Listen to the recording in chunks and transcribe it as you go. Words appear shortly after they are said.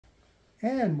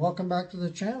And welcome back to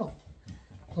the channel.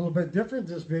 A little bit different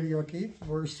this video, Keith.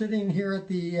 We're sitting here at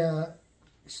the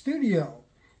studio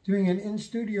doing an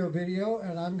in-studio video,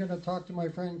 and I'm going to talk to my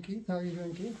friend Keith. How are you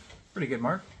doing, Keith? Pretty good,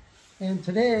 Mark. And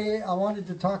today I wanted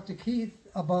to talk to Keith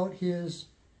about his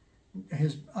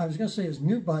I was going to say his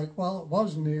new bike. Well, it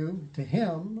was new to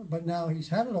him, but now he's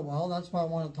had it a while. That's why I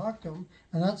want to talk to him,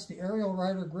 and that's the Ariel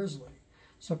Rider Grizzly.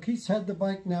 So Keith's had the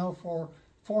bike now for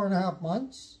 4.5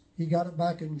 months. He got it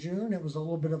back in June. It was a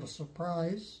little bit of a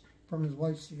surprise from his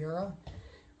wife, Sierra.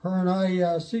 Her and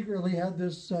I secretly had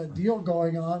this deal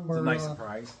going on where... It's a nice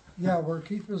surprise. Yeah, where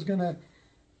Keith was going to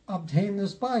obtain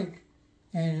this bike,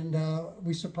 and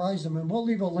we surprised him. And we'll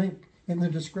leave a link in the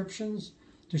descriptions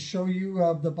to show you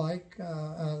the bike,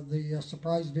 the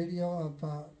surprise video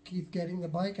of Keith getting the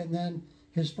bike, and then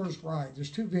his first ride.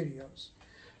 There's 2 videos.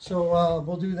 So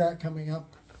we'll do that coming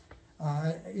up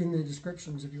in the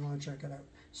descriptions if you want to check it out.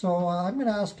 So I'm going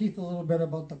to ask Keith a little bit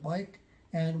about the bike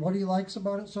and what he likes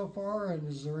about it so far, and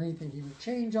is there anything he would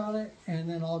change on it, and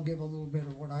then I'll give a little bit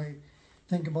of what I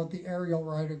think about the Ariel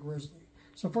Rider Grizzly.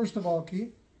 So first of all,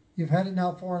 Keith, you've had it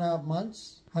now 4.5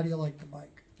 months. How do you like the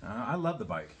bike? I love the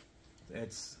bike.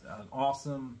 It's an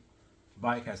awesome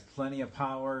bike, has plenty of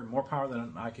power, more power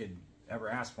than I could ever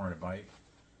ask for in a bike.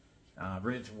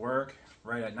 Ready to work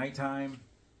right at nighttime.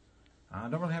 I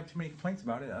don't really have too many complaints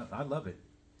about it. I love it.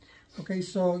 Okay,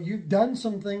 so you've done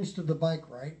some things to the bike,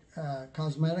 right?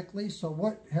 Cosmetically. So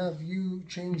what have you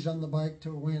changed on the bike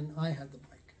to when I had the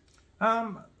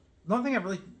bike? The only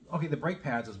thing okay, the brake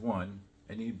pads is one.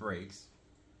 I need brakes.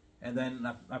 And then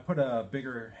I put a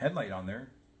bigger headlight on there,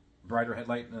 brighter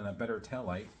headlight and a better tail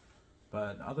light.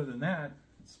 But other than that,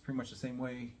 it's pretty much the same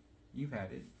way you've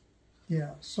had it.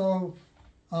 Yeah, so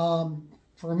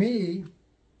for me,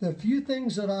 the few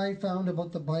things that I found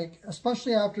about the bike,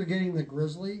 especially after getting the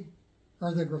Grizzly,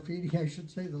 or the Graffiti, I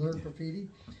should say, the Lyric Graffiti,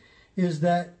 is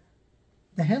that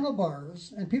the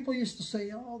handlebars, and people used to say,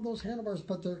 oh, those handlebars,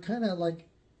 but they're kind of like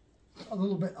a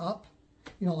little bit up,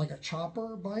 you know, like a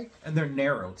chopper bike. And they're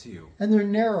narrow, too. And they're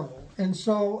narrow. And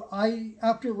so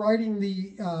after riding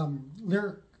the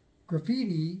Lyric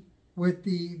Graffiti with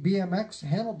the BMX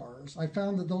handlebars, I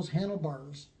found that those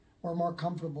handlebars are more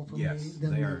comfortable for me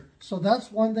than they are. So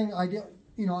that's one thing I did,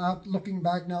 you know, after looking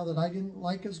back now, that I didn't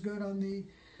like as good on the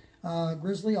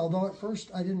Grizzly, although at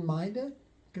first I didn't mind it,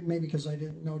 maybe because I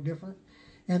didn't know different.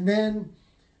 And then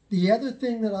the other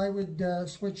thing that I would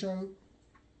switch out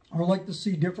or like to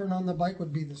see different on the bike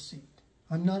would be the seat.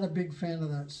 I'm not a big fan of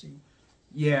that seat.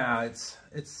 Yeah,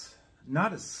 it's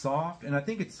not as soft, and I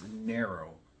think it's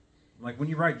narrow. Like when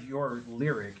you ride your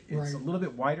Lyric, it's a little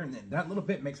bit wider, and that little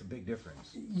bit makes a big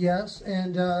difference. Yes,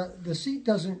 and the seat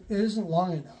isn't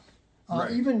long enough.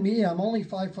 Even me, I'm only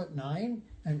 5'9",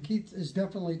 and Keith is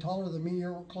definitely taller than me.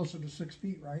 You're closer to 6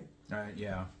 feet, right?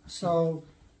 Yeah. So,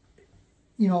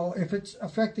 you know, if it's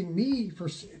affecting me for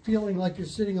feeling like you're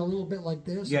sitting a little bit like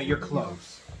this. Yeah, you're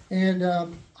close. And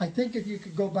I think if you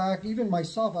could go back, even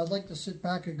myself, I'd like to sit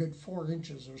back a good 4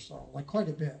 inches or so, like quite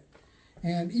a bit.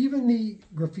 And even the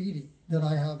Graffiti that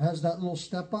I have has that little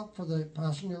step up for the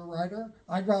passenger rider.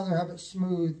 I'd rather have it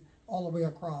smooth all the way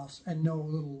across and no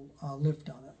little lift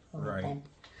on it, or bump.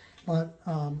 But,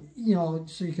 you know,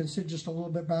 so you can sit just a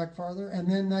little bit back farther. And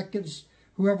then that gives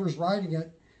whoever's riding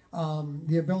it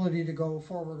the ability to go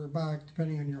forward or back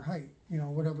depending on your height, you know,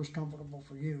 whatever's comfortable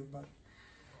for you. But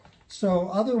so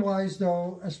otherwise,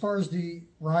 though, as far as the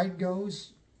ride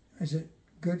goes, is it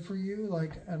good for you,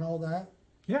 like, and all that?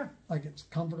 Yeah. Like it's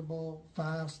comfortable,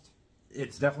 fast?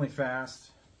 It's definitely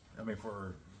fast. I mean,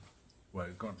 for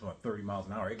what, going up to about 30 miles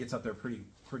an hour, it gets up there pretty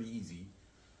easy.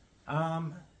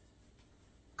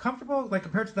 Comfortable, like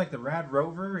compared to like the Rad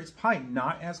Rover, it's probably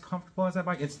not as comfortable as that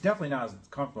bike. It's definitely not as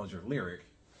comfortable as your Lyric.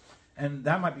 And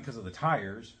that might be because of the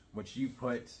tires, which you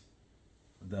put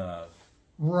the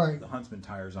Huntsman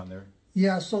tires on there.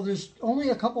 Yeah, so there's only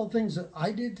a couple of things that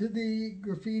I did to the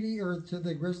Graffiti or to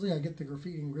the Grizzly. I get the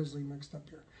Graffiti and Grizzly mixed up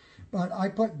here. But I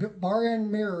put bar end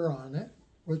mirror on it,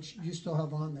 which you still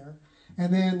have on there.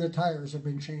 And then the tires have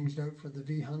been changed out for the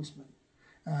V Huntsman.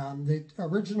 The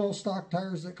original stock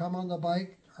tires that come on the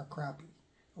bike are crappy.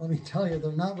 Let me tell you,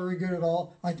 they're not very good at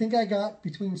all. I think I got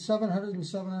between 700 and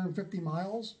 750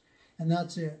 miles, and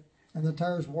that's it. And the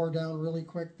tires wore down really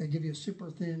quick. They give you super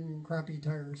thin, crappy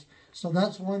tires. So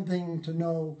that's one thing to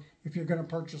know if you're going to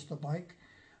purchase the bike,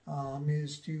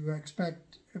 is to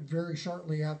expect very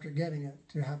shortly after getting it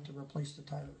to have to replace the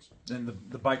tires. And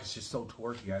the bike is just so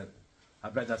torquey. I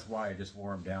bet that's why I just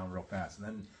wore them down real fast. And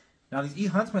then now these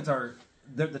E-Huntsmans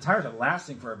the tires are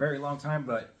lasting for a very long time,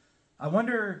 but I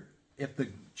wonder if the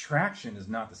traction is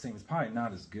not the same. It's probably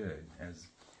not as good as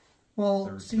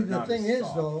Well, see, the not thing as is,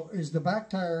 soft. though, is the back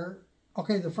tire.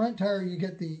 Okay, the front tire, you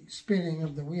get the spinning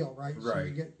of the wheel, right? So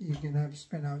Right. you can have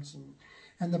spin outs,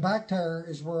 and the back tire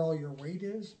is where all your weight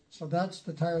is. So that's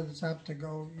the tire that's apt to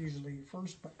go usually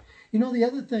first. But you know, the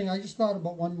other thing, I just thought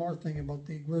about one more thing about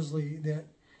the Grizzly that,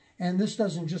 and this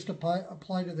doesn't just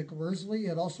apply to the Grizzly.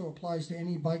 It also applies to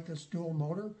any bike that's dual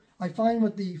motor. I find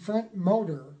with the front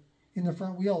motor in the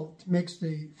front wheel, it makes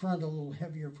the front a little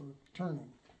heavier for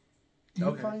turning.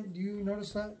 Do you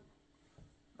notice that?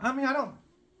 I mean, I don't.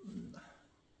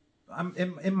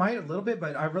 It might a little bit,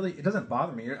 but it doesn't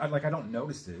bother me. I don't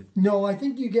notice it. No, I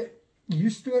think you get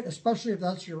used to it, especially if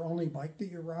that's your only bike that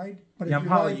you ride. But if I'm you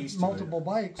probably ride used to multiple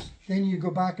bikes, then you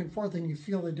go back and forth and you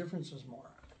feel the differences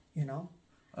more, you know?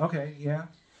 Okay, yeah.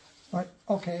 But,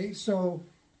 okay, so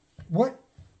what,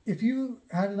 if you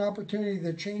had an opportunity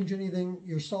to change anything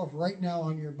yourself right now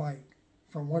on your bike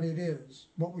from what it is,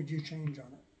 what would you change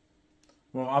on it?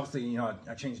 Well, obviously,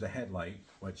 I changed the headlight,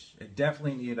 which it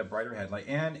definitely needed a brighter headlight,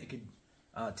 and it could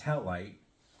tail light.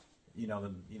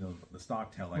 The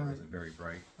stock tail light wasn't very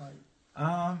bright.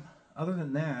 Right. Other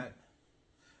than that,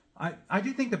 I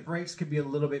do think the brakes could be a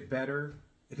little bit better.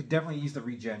 It could definitely use the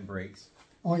regen brakes.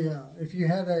 Oh yeah, if you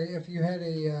had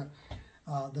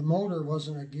the motor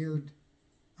wasn't a geared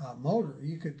motor,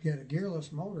 you could get a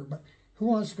gearless motor. But who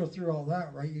wants to go through all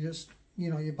that, right? You just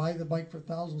you buy the bike for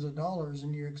thousands of dollars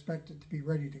and you expect it to be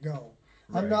ready to go.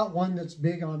 Right. I'm not one that's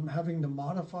big on having to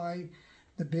modify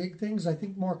the big things. I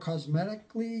think more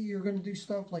cosmetically you're going to do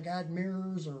stuff like add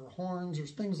mirrors or horns or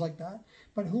things like that.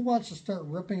 But who wants to start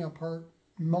ripping apart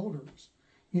motors?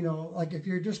 Like if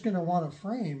you're just going to want a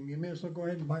frame, you may as well go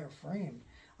ahead and buy a frame.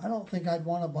 I don't think I'd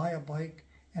want to buy a bike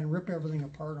and rip everything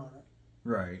apart on it.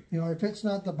 Right. If it's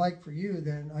not the bike for you,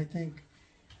 then I think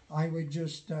I would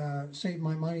just save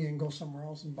my money and go somewhere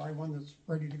else and buy one that's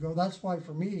ready to go. That's why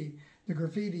for me, the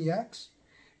Graffiti X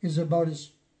is about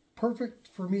as perfect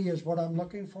for me as what I'm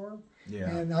looking for. Yeah.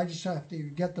 And I just have to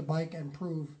get the bike and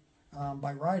prove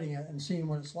by riding it and seeing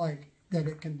what it's like that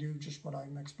it can do just what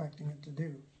I'm expecting it to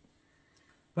do.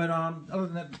 But other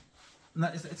than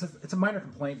that, it's a minor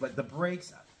complaint, but the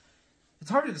brakes,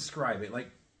 it's hard to describe it. Like,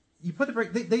 you put the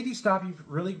brake, they do stop you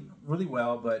really, really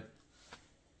well, but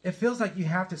it feels like you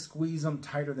have to squeeze them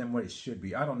tighter than what it should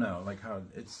be. I don't know, like how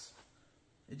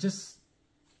it just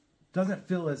doesn't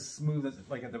feel as smooth as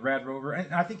like at the Rad Rover.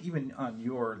 And I think even on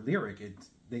your Lyric,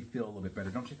 they feel a little bit better,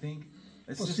 don't you think?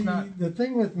 It's well, just see, not. The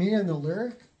thing with me and the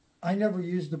Lyric, I never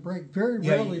use the brake. Very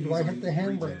rarely do I hit the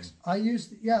handbrakes. I use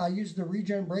the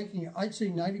regen braking. I'd say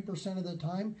 90% of the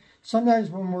time. Sometimes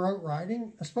when we're out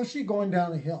riding, especially going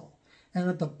down a hill, and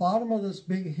at the bottom of this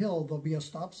big hill there'll be a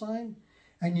stop sign,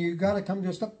 and you got to come to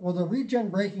a stop. Well, the regen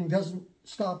braking doesn't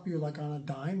stop you like on a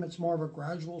dime. It's more of a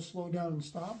gradual slow down and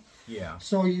stop. Yeah.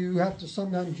 So you have to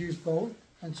sometimes use both.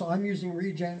 And so I'm using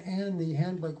regen and the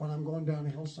handbrake when I'm going down a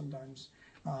hill sometimes.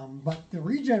 But the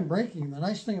regen braking, the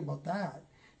nice thing about that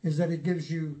is that it gives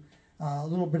you a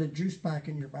little bit of juice back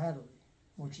in your battery,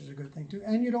 which is a good thing too.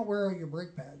 And you don't wear out your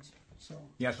brake pads. So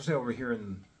yeah, especially over here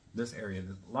in this area,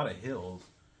 there's a lot of hills.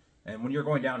 And when you're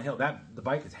going downhill, the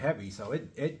bike is heavy, so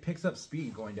it picks up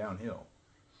speed going downhill.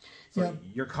 So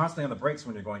you're constantly on the brakes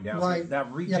when you're going down. Right. So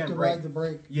that regen you have to brake, ride the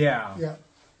brake. Yeah. Yeah.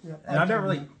 And I've never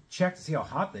really checked to see how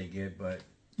hot they get, but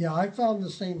yeah, I found the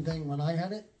same thing when I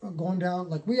had it going down.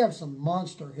 Like we have some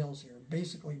monster hills here,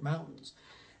 basically mountains.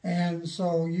 And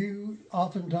so you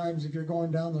oftentimes, if you're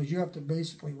going down those, you have to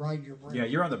basically ride your brake. Yeah,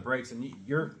 you're on the brakes and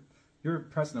you're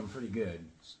pressing them pretty good.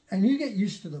 And you get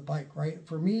used to the bike, right?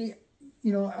 For me,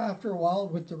 after a while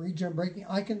with the regen braking,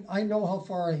 I know how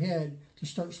far ahead to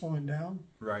start slowing down.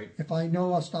 Right. If I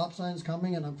know a stop sign's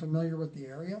coming and I'm familiar with the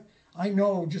area, I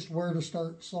know just where to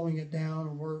start slowing it down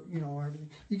and where, everything.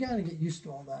 You got to get used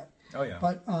to all that. Oh yeah.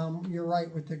 But you're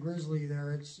right with the Grizzly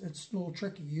there. It's a little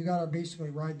tricky. You got to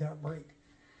basically ride that brake.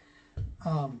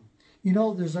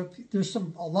 There's a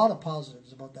lot of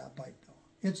positives about that bike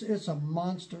though. It's a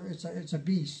monster. It's a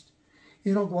beast.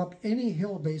 It'll go up any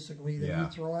hill basically that you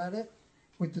throw at it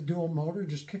with the dual motor.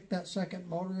 Just kick that second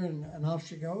motor and off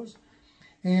she goes.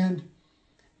 And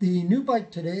the new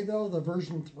bike today though, the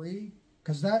version 3,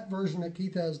 because that version that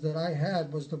Keith has that I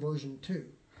had was the version 2.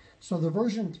 So the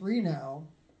version 3 now,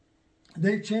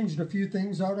 they've changed a few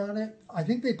things out on it. I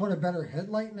think they put a better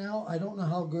headlight now. I don't know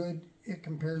how good it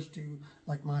compares to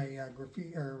like my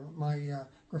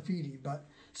Graffiti, but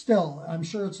still, I'm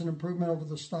sure it's an improvement over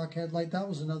the stock headlight. That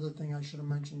was another thing I should have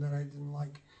mentioned that I didn't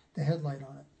like the headlight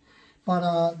on it.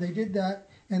 But they did that,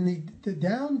 and the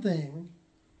down thing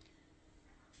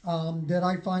that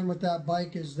I find with that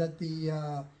bike is that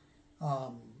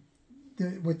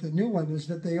with the new one is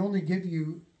that they only give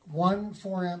you one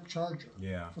 4-amp charger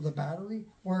for the battery,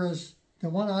 whereas the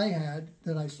one I had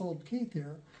that I sold Keith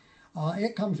here,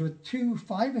 it comes with 2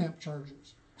 5-amp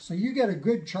chargers. So you get a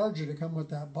good charger to come with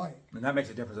that bike. And that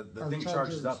makes a difference. The thing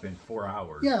charges up in 4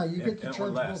 hours. Yeah, you get to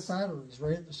charge both batteries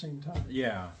right at the same time.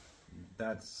 Yeah,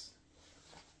 that's.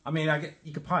 I mean,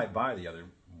 you could probably buy the other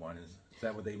one. Is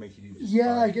that what they make you do?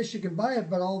 Yeah, I guess you can buy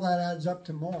it, but all that adds up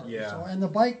to more. Yeah. So, and the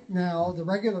bike now, the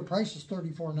regular price is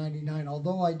 $34.99.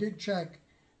 Although I did check,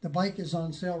 the bike is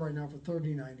on sale right now for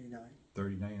 $30.99.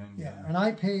 $30.99. Yeah, and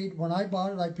I paid when I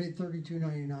bought it. I paid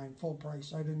 $32.99 full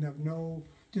price. I didn't have no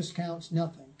discounts,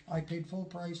 nothing. I paid full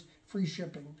price, free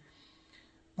shipping.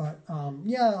 But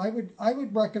yeah, I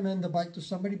would recommend the bike to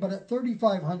somebody. But at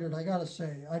 $3,500, I gotta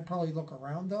say, I'd probably look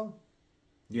around though.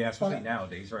 Yeah, especially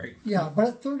nowadays, right? Yeah, but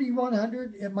at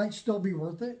 $3,100, it might still be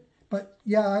worth it. But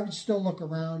yeah, I would still look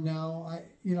around now.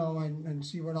 And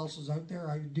see what else is out there.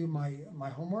 I would do my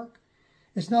homework.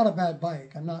 It's not a bad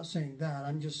bike. I'm not saying that.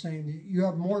 I'm just saying that you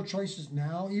have more choices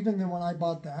now. Even than when I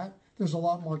bought that, there's a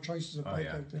lot more choices of bike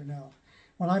out there now.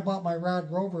 When I bought my Rad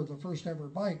Rover, the first ever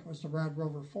bike was the Rad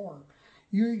Rover 4.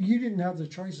 You didn't have the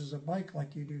choices of bike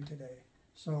like you do today.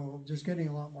 So just getting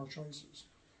a lot more choices.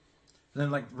 And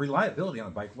then like reliability on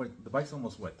the bike. The bike's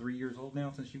almost 3 years old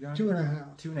now since you got it?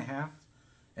 2.5. 2.5.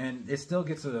 And it still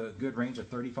gets a good range of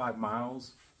 35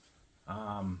 miles.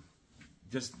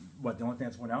 Just the only thing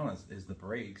that's went on is the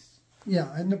brakes.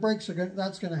 Yeah, and the brakes are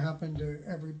that's going to happen to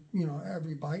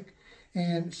every bike.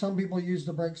 And some people use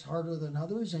the brakes harder than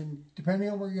others, and depending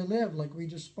on where you live, like we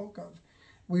just spoke of,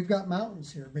 we've got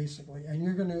mountains here basically, and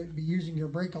you're going to be using your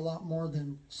brake a lot more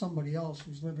than somebody else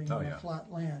who's living on a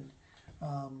flat land.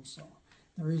 So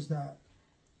there is that.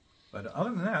 But other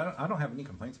than that, I don't have any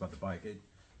complaints about the bike.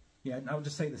 I would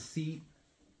just say the seat.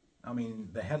 I mean,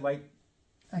 the headlight.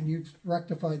 And you've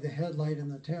rectified the headlight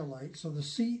and the tail light. So the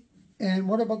seat. And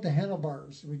what about the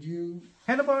handlebars? Would you...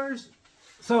 Handlebars?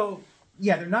 So,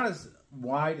 yeah, they're not as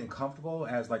wide and comfortable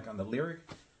as, like, on the Lyric.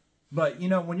 But,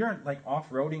 when you're, like,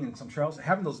 off-roading in some trails,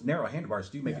 having those narrow handlebars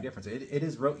do make a difference. It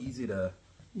is real easy to,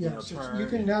 turn. You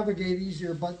can navigate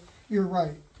easier, but you're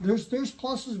right. There's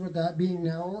pluses with that being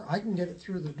narrower. I can get it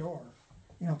through the door.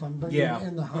 If I'm bringing it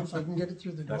in the house, I can get it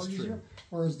through the door easier. True.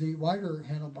 Whereas the wider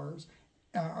handlebars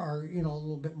are a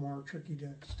little bit more tricky to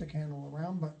stick handle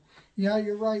around. But yeah,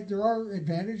 you're right, there are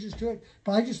advantages to it,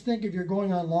 but I just think if you're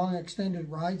going on long extended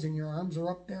rides and your arms are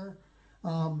up there,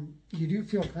 you do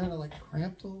feel kind of like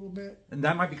cramped a little bit. And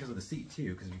that might be because of the seat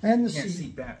too, because you can't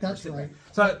seat back. That's right. Back.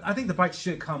 So I think the bike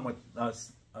should come with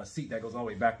a seat that goes all the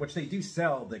way back, which they do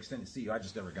sell, the extended seat. I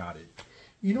just never got it.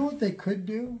 You know what they could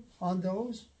do on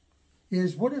those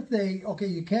is, what if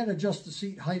you can't adjust the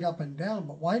seat height up and down,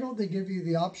 but why don't they give you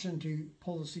the option to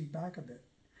pull the seat back a bit?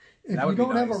 If you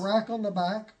don't have a rack on the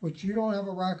back, which you don't have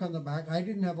a rack on the back, I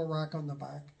didn't have a rack on the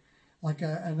back, like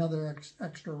another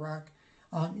extra rack,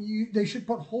 they should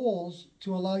put holes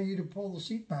to allow you to pull the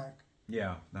seat back.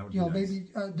 Yeah, that would be nice. Maybe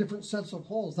different sets of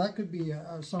holes. That could be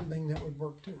something that would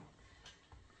work too.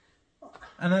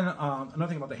 And then another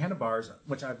thing about the handlebars,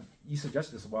 which you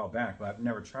suggested this a while back, but I've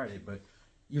never tried it, but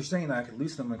you're saying that I could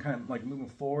loosen them and kind of like move them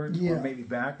forward or maybe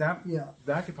back. That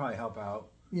could probably help out.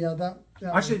 Yeah,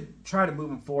 I should try to move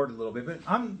them forward a little bit, but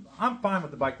I'm fine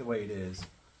with the bike the way it is.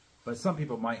 But some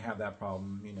people might have that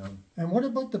problem, And what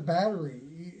about the battery?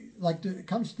 Like it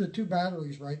comes to the 2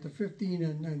 batteries, right? The 15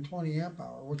 and 20 amp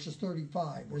hour, which is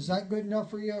 35. Is that good enough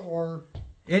for you, or?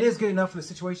 It is good enough for the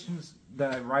situations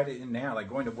that I ride it in now. Like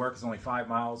going to work is only 5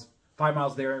 miles. 5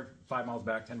 miles there, 5 miles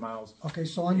back, 10 miles. Okay,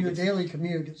 so on your daily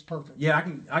commute, it's perfect. Yeah,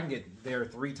 I can get there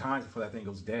 3 times before that thing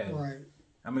goes dead. Right.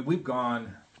 I mean, we've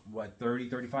gone 30,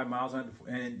 35 miles on it,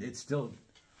 and it's still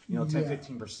 10,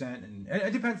 15%, and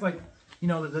it depends, like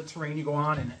the terrain you go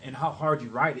on and how hard you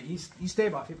ride it. You stay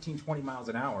about 15, 20 miles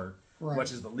an hour,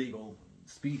 which is the legal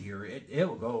speed here. It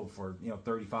will go for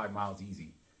 35 miles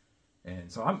easy,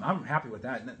 and so I'm happy with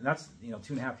that. And that's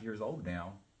 2.5 years old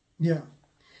now. Yeah.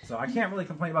 So I can't really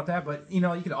complain about that, but you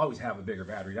could always have a bigger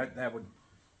battery. That would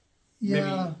maybe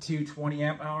 220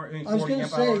 amp hour. I mean, I was going to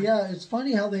say, it's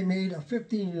funny how they made a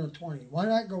 15 and a 20. Why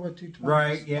not go with 220?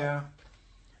 Right, yeah.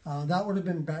 That would have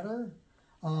been better,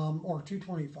 or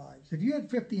 225s. If you had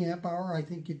 50 amp hour, I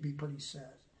think you'd be pretty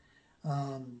set.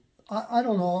 I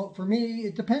don't know. For me,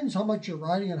 it depends how much you're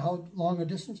riding and how long a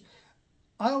distance.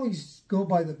 I always go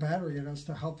by the battery as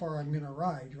to how far I'm going to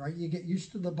ride, right? You get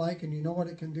used to the bike and you know what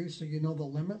it can do, so you know the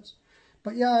limits.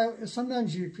 But yeah,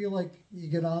 sometimes you feel like you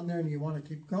get on there and you want to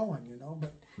keep going,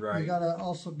 But you got to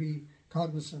also be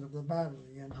cognizant of the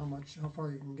battery and how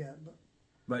far you can get.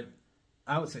 But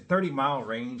I would say 30-mile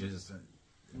range is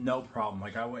no problem.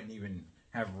 Like I wouldn't even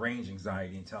have range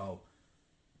anxiety until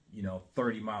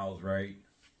 30 miles, right?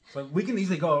 So we can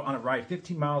easily go on a ride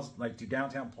 15 miles, like to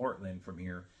downtown Portland from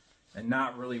here, and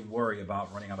not really worry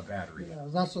about running out of battery. Yeah,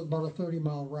 that's about a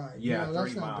 30-mile ride. Yeah, 30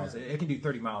 that's miles. It can do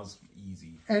 30 miles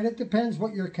easy. And it depends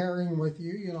what you're carrying with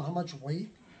you, how much weight,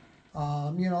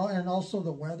 and also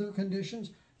the weather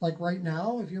conditions. Like right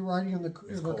now, if you're riding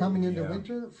we're coming into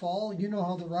winter, fall, you know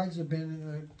how the rides have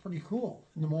been pretty cool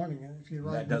in the morning. If you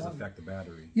ride, that does affect the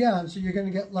battery. Yeah, and so you're going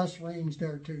to get less range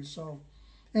there too. So,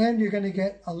 and you're going to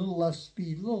get a little less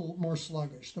speed, a little more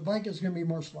sluggish. The bike is going to be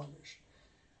more sluggish.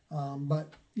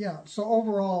 But yeah, so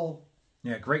overall,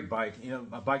 yeah, great bike.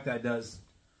 A bike that does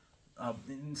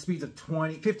speeds of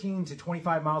 15 to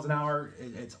 25 miles an hour.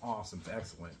 It's awesome. It's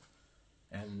excellent.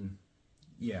 And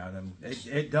yeah,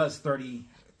 it does 30.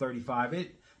 35.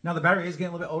 Now the battery is getting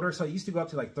a little bit older, so it used to go up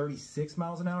to like 36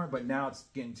 miles an hour, but now it's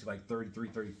getting to like 33,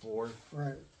 34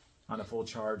 on a full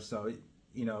charge. So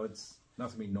it's not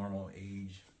gonna be normal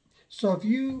age. So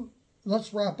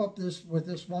let's wrap up with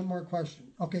this one more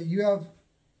question. Okay,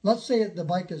 let's say the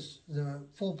bike is the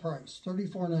full price,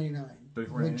 $34.99.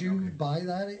 Would you buy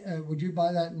that? Would you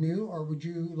buy that new, or would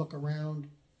you look around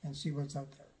and see what's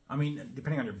out there? I mean,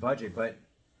 depending on your budget, but.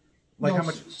 How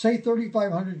much? Say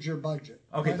 $3,500 is your budget.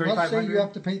 Okay, $3,500. Let's say you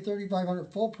have to pay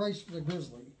 $3,500 full price for the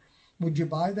Grizzly. Would you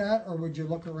buy that, or would you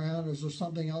look around? Is there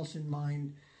something else in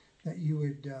mind that you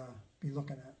would be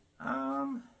looking at? I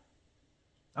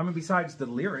mean, besides the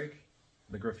lyric,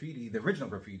 the graffiti, the original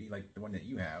graffiti, like the one that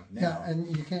you have now. Yeah,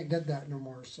 and you can't get that no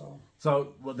more. So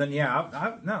well then, yeah,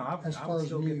 I would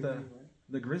still get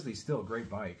the Grizzly. Still a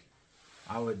great bike.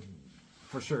 I would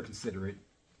for sure consider it.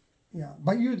 Yeah,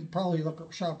 but you'd probably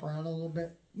shop around a little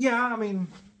bit. Yeah, I mean.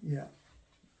 Yeah.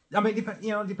 I mean,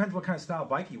 it depends what kind of style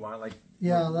bike you want. Like,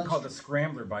 that's called the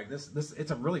Scrambler bike. This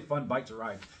it's a really fun bike to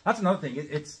ride. That's another thing.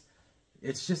 It's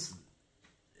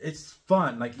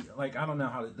fun. Like I don't know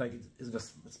how to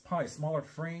it's probably a smaller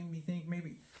frame. You think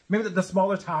maybe the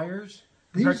smaller tires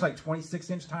compared to like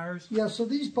 26-inch tires. Yeah. So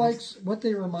these bikes, what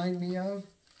they remind me of,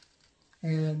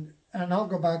 and I'll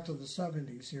go back to the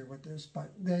 70s here with this,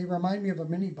 but they remind me of a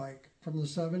mini bike from the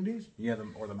 70s. Yeah,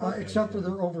 except for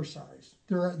they're oversized.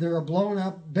 They're a blown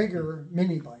up, bigger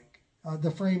mini bike.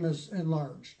 The frame is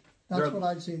enlarged. That's what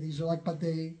I'd say these are like, but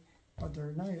they're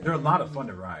nice. They're a lot of fun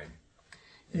to ride.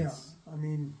 Yeah, I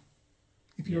mean,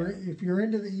 if you're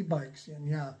into the e-bikes, and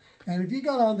if you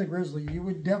got on the Grizzly, you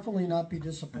would definitely not be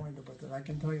disappointed with it. I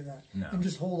can tell you that. No. And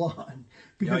just hold on,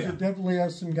 because it definitely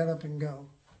has some get up and go,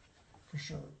 for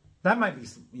sure. That might be,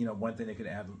 one thing they could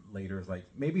add later is like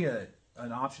maybe an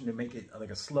option to make it like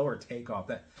a slower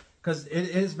takeoff. Because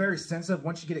it is very sensitive.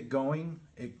 Once you get it going,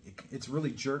 it's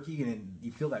really jerky and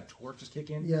you feel that torque just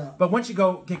kick in. Yeah. But once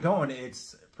you get going,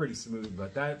 it's pretty smooth.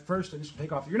 But that first initial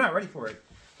takeoff, you're not ready for it.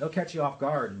 They'll catch you off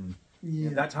guard, and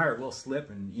that tire will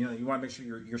slip, and you want to make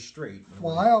sure you're straight.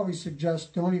 Well, I always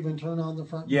suggest don't even turn on the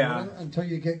front motor until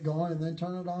you get going, and then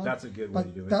turn it on. That's a good way to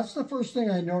do it. That's the first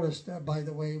thing I noticed, by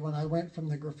the way, when I went from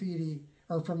the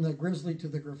from the Grizzly to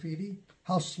the graffiti,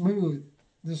 how smooth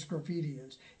this graffiti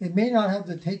is. It may not have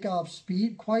the takeoff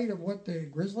speed quite of what the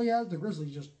Grizzly has. The Grizzly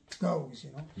just goes,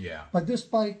 Yeah. But this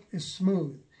bike is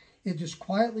smooth. It just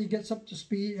quietly gets up to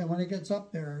speed, and when it gets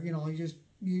up there,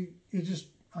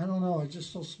 I don't know, it's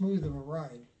just so smooth of a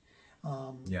ride.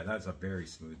 Yeah, that's a very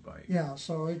smooth bike. Yeah,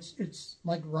 so it's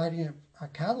like riding a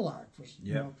Cadillac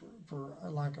for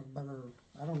lack of better,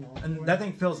 I don't know. And that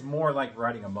thing feels more like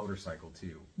riding a motorcycle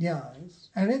too. Yeah,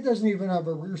 and it doesn't even have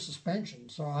a rear suspension,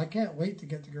 so I can't wait to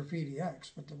get the Graffiti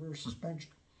X with the rear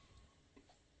suspension.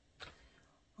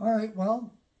 All right,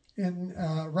 well, in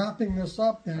wrapping this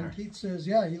up, then Keith says,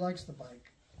 he likes the bike.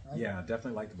 Right? Yeah,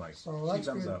 definitely like the bike. So that's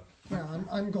thumbs good. Up. Yeah,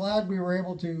 I'm glad we were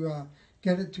able to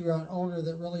get it to an owner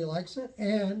that really likes it,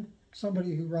 and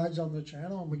somebody who rides on the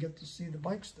channel, and we get to see the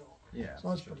bike still. Yeah. So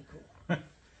that's pretty cool.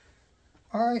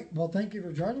 All right. Well, thank you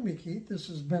for joining me, Keith. This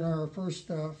has been our first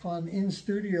fun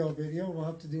in-studio video. We'll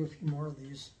have to do a few more of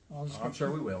these. I'm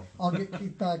sure we will. I'll get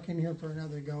Keith back in here for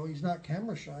another go. He's not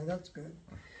camera shy. That's good.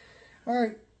 All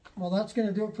right. Well, that's going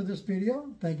to do it for this video.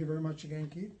 Thank you very much again,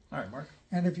 Keith. All right, Mark.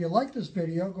 And if you like this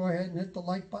video, go ahead and hit the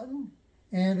like button.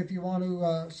 And if you want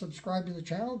to subscribe to the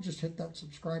channel, just hit that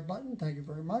subscribe button. Thank you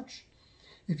very much.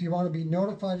 If you want to be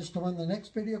notified as to when the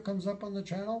next video comes up on the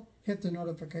channel, hit the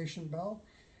notification bell.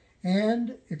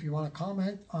 And if you want to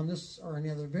comment on this or any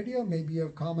other video, maybe you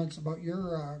have comments about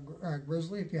your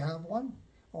Grizzly if you have one,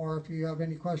 or if you have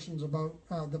any questions about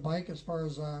the bike as far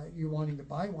as you wanting to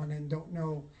buy one and don't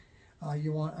know,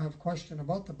 you have a question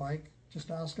about the bike, just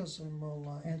ask us and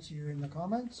we'll answer you in the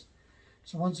comments.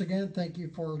 So once again, thank you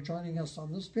for joining us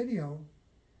on this video.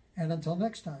 And until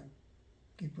next time,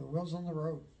 keep your wheels on the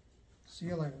road. See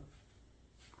you later.